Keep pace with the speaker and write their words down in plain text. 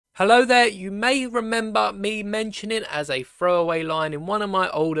Hello there, you may remember me mentioning as a throwaway line in one of my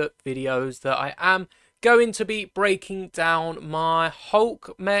older videos that I am going to be breaking down my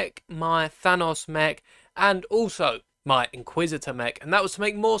Hulk mech, my Thanos mech, and also my Inquisitor mech, and that was to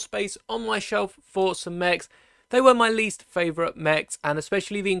make more space on my shelf for some mechs. They were my least favourite mechs, and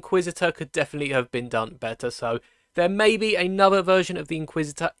especially the Inquisitor could definitely have been done better, so there may be another version of the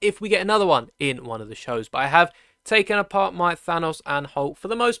Inquisitor if we get another one in one of the shows, but I have taken apart my Thanos and Hulk. For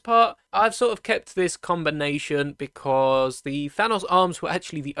the most part, I've sort of kept this combination because the Thanos arms were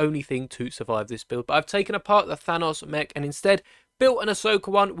actually the only thing to survive this build, but I've taken apart the Thanos mech and instead built an Ahsoka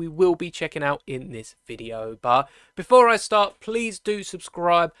one we will be checking out in this video. But before I start, please do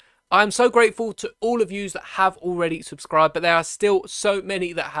subscribe. I'm so grateful to all of you that have already subscribed, but there are still so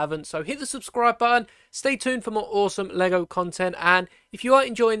many that haven't. So hit the subscribe button, stay tuned for more awesome LEGO content, and if you are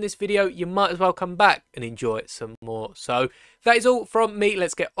enjoying this video, you might as well come back and enjoy some more. So that is all from me.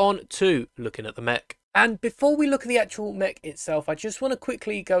 Let's get on to looking at the mech. And before we look at the actual mech itself, I just want to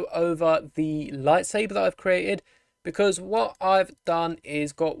quickly go over the lightsaber that I've created, because what I've done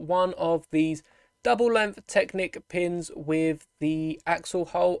is got one of these double length Technic pins with the axle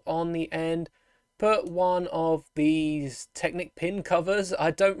hole on the end, put one of these Technic pin covers.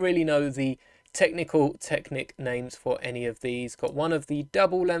 I don't really know the technical Technic names for any of these. Got one of the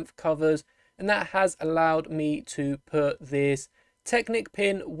double length covers, and that has allowed me to put this Technic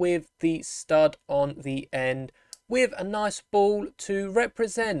pin with the stud on the end with a nice ball to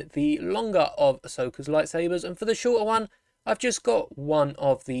represent the longer of Ahsoka's lightsabers, and for the shorter one I've just got one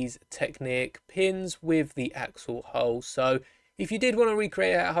of these Technic pins with the axle hole. So if you did want to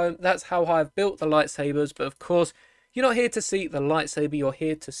recreate it at home, that's how I've built the lightsabers. But of course, you're not here to see the lightsaber, you're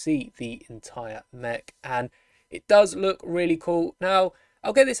here to see the entire mech. And it does look really cool. Now,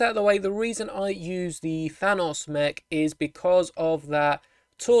 I'll get this out of the way. The reason I use the Thanos mech is because of that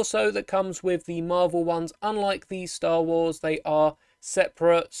torso that comes with the Marvel ones. Unlike the Star Wars, they are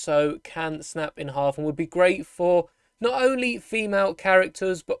separate, so can snap in half and would be great for not only female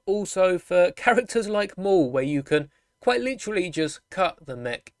characters, but also for characters like Maul, where you can quite literally just cut the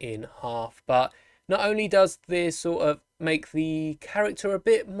mech in half. But not only does this sort of make the character a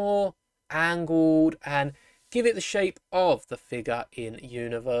bit more angled and give it the shape of the figure in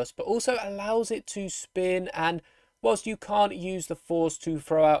universe, but also allows it to spin. And whilst you can't use the Force to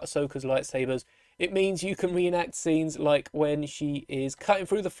throw out Ahsoka's lightsabers, it means you can reenact scenes like when she is cutting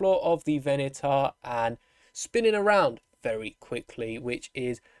through the floor of the Venator and spinning around very quickly, which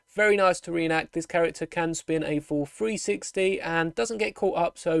is very nice to reenact. This character can spin a full 360 and doesn't get caught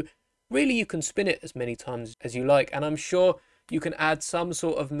up, so really you can spin it as many times as you like. And I'm sure you can add some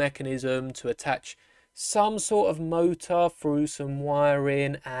sort of mechanism to attach some sort of motor through some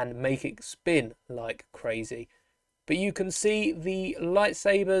wiring and make it spin like crazy. But you can see the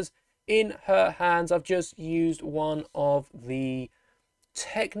lightsabers in her hands. I've just used one of the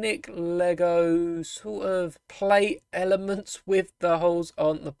Technic Lego sort of plate elements with the holes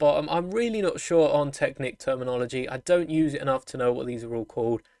on the bottom. I'm really not sure on Technic terminology. I don't use it enough to know what these are all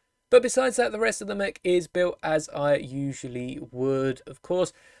called. But besides that, the rest of the mech is built as I usually would. Of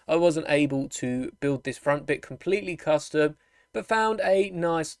course, I wasn't able to build this front bit completely custom, but found a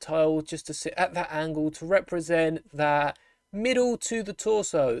nice tile just to sit at that angle to represent that middle to the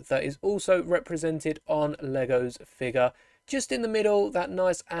torso that is also represented on Lego's figure. Just in the middle, that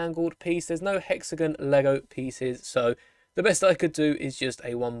nice angled piece. There's no hexagon Lego pieces, so the best I could do is just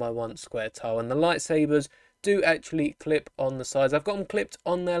a 1x1 square tile. And the lightsabers do actually clip on the sides. I've got them clipped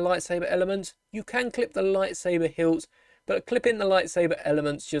on their lightsaber elements. You can clip the lightsaber hilts, but clipping the lightsaber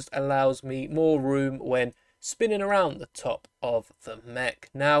elements just allows me more room when spinning around the top of the mech.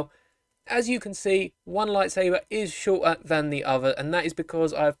 Now, as you can see, one lightsaber is shorter than the other, and that is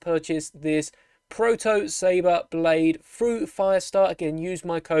because I've purchased this Proto Saber blade through Firestart. Again, use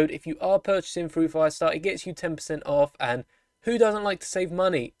my code if you are purchasing through Firestart. It gets you 10% off, and who doesn't like to save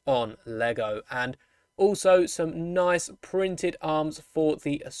money on Lego? And also some nice printed arms for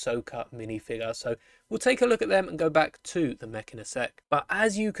the Ahsoka minifigure. So we'll take a look at them and go back to the mech in a sec. But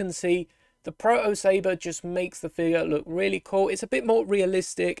as you can see, the Proto Saber just makes the figure look really cool. It's a bit more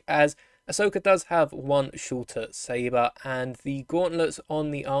realistic as Ahsoka does have one shorter saber, and the gauntlets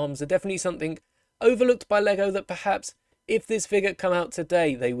on the arms are definitely something overlooked by Lego that perhaps if this figure come out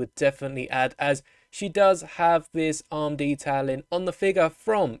today they would definitely add, as she does have this arm detailing on the figure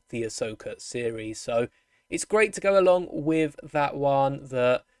from the Ahsoka series. So it's great to go along with that one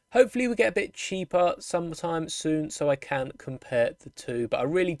that hopefully we get a bit cheaper sometime soon so I can compare the two. But I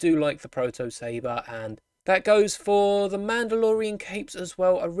really do like the Proto Saber, and that goes for the Mandalorian capes as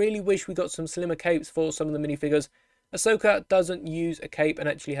well. I really wish we got some slimmer capes for some of the minifigures. Ahsoka doesn't use a cape and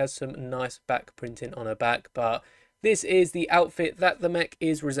actually has some nice back printing on her back, but this is the outfit that the mech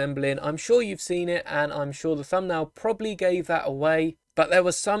is resembling. I'm sure you've seen it, and I'm sure the thumbnail probably gave that away, but there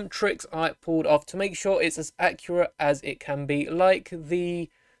were some tricks I pulled off to make sure it's as accurate as it can be, like the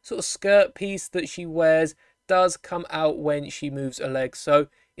sort of skirt piece that she wears does come out when she moves her leg. So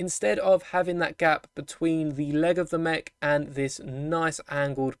instead of having that gap between the leg of the mech and this nice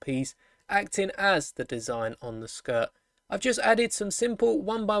angled piece acting as the design on the skirt, I've just added some simple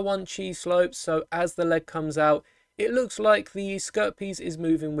 1x1 cheese slopes, so as the leg comes out it looks like the skirt piece is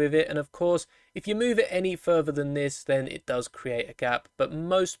moving with it. And of course, if you move it any further than this, then it does create a gap, but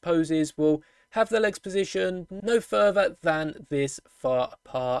most poses will have the legs positioned no further than this far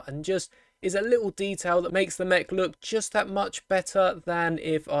apart, and just is a little detail that makes the mech look just that much better than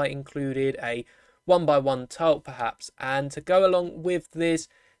if I included a 1x1 tile perhaps. And to go along with this,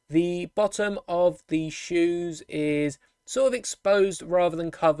 the bottom of the shoes is sort of exposed rather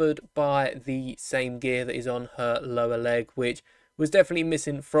than covered by the same gear that is on her lower leg, which was definitely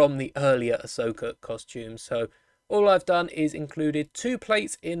missing from the earlier Ahsoka costume. So all I've done is included 2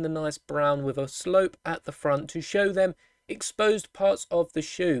 plates in the nice brown with a slope at the front to show them exposed parts of the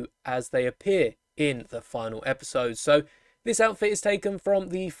shoe as they appear in the final episode. So this outfit is taken from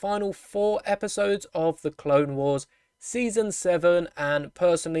the final 4 episodes of the Clone Wars Season 7, and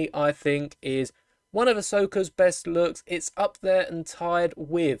personally I think is one of Ahsoka's best looks. It's up there and tied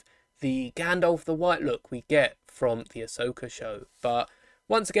with the Gandalf the White look we get from the Ahsoka show. But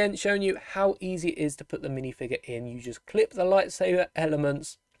once again, showing you how easy it is to put the minifigure in. You just clip the lightsaber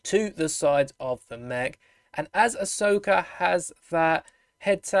elements to the sides of the mech. And as Ahsoka has that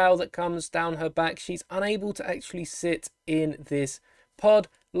head towel that comes down her back, she's unable to actually sit in this pod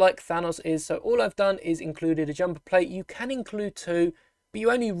like Thanos is. So all I've done is included a jumper plate. You can include 2, but you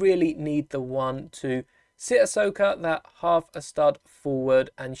only really need the 1 to sit Ahsoka that half a stud forward,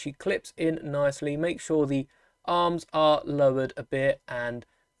 and she clips in nicely. Make sure the arms are lowered a bit, and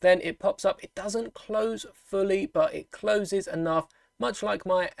then it pops up. It doesn't close fully, but it closes enough, much like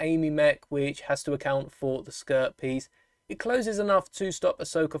my Amy mech, which has to account for the skirt piece. It closes enough to stop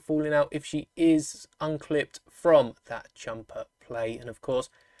Ahsoka falling out if she is unclipped from that jumper plate. And of course,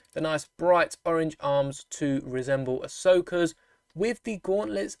 the nice bright orange arms to resemble Ahsoka's, with the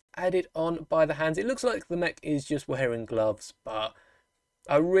gauntlets added on by the hands. It looks like the mech is just wearing gloves, but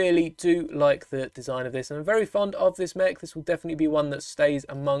I really do like the design of this, and I'm very fond of this mech. This will definitely be one that stays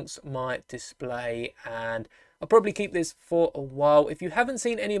amongst my display, and I'll probably keep this for a while. If you haven't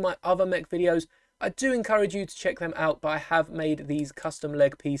seen any of my other mech videos, I do encourage you to check them out, but I have made these custom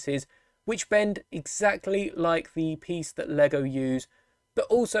leg pieces which bend exactly like the piece that Lego use, but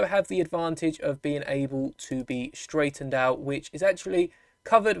also have the advantage of being able to be straightened out, which is actually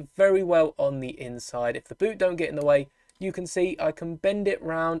covered very well on the inside. If the boot don't get in the way, you can see I can bend it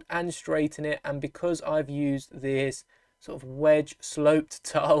round and straighten it, and because I've used this sort of wedge sloped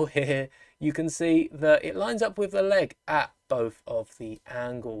tile here, you can see that it lines up with the leg at both of the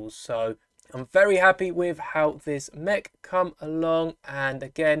angles. So I'm very happy with how this mech come along, and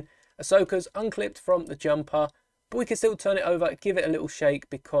again, Ahsoka's unclipped from the jumper, but we can still turn it over, give it a little shake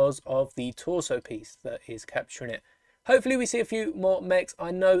because of the torso piece that is capturing it. Hopefully we see a few more mechs. I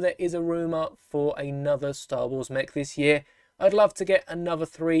know there is a rumour for another Star Wars mech this year. I'd love to get another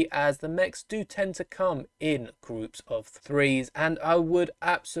 3, as the mechs do tend to come in groups of 3s, and I would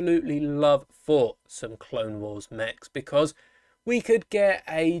absolutely love for some Clone Wars mechs, because we could get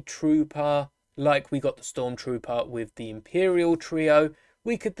a trooper like we got the Stormtrooper with the Imperial trio.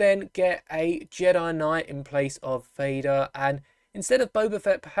 We could then get a Jedi Knight in place of Vader, and instead of Boba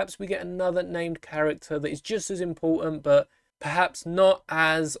Fett, perhaps we get another named character that is just as important, but perhaps not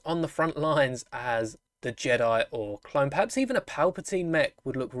as on the front lines as the Jedi or clone. Perhaps even a Palpatine mech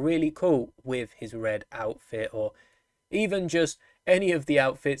would look really cool with his red outfit, or even just any of the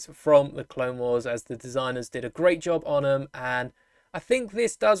outfits from the Clone Wars, as the designers did a great job on them. And I think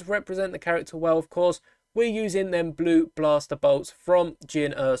this does represent the character well. Of course, we're using them blue blaster bolts from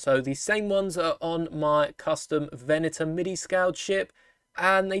Jyn Erso, the same ones that are on my custom Venator MIDI scaled ship,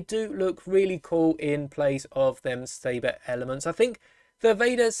 and they do look really cool in place of them saber elements. I think the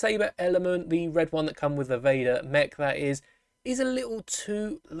Vader saber element, the red one that come with the Vader mech, that is a little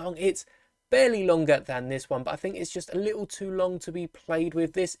too long. It's barely longer than this one, but I think it's just a little too long to be played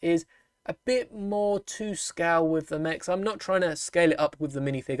with. This is a bit more to scale with the mechs. I'm not trying to scale it up with the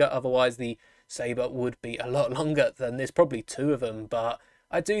minifigure, otherwise the saber would be a lot longer than this, probably 2 of them, but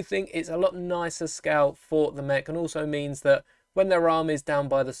I do think it's a lot nicer scale for the mech, and also means that when their arm is down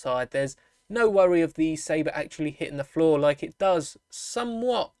by the side, there's no worry of the saber actually hitting the floor like it does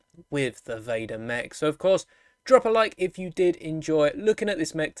somewhat with the Vader mech. So of course, Drop a like if you did enjoy looking at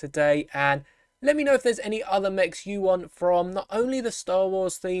this mech today, and let me know if there's any other mechs you want from not only the Star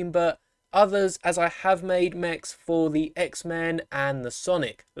Wars theme but others, as I have made mechs for the X-Men and the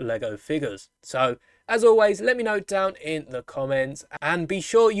Sonic Lego figures. So as always, let me know down in the comments, and be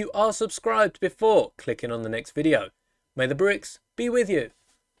sure you are subscribed before clicking on the next video. May the bricks be with you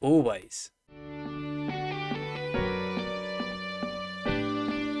always.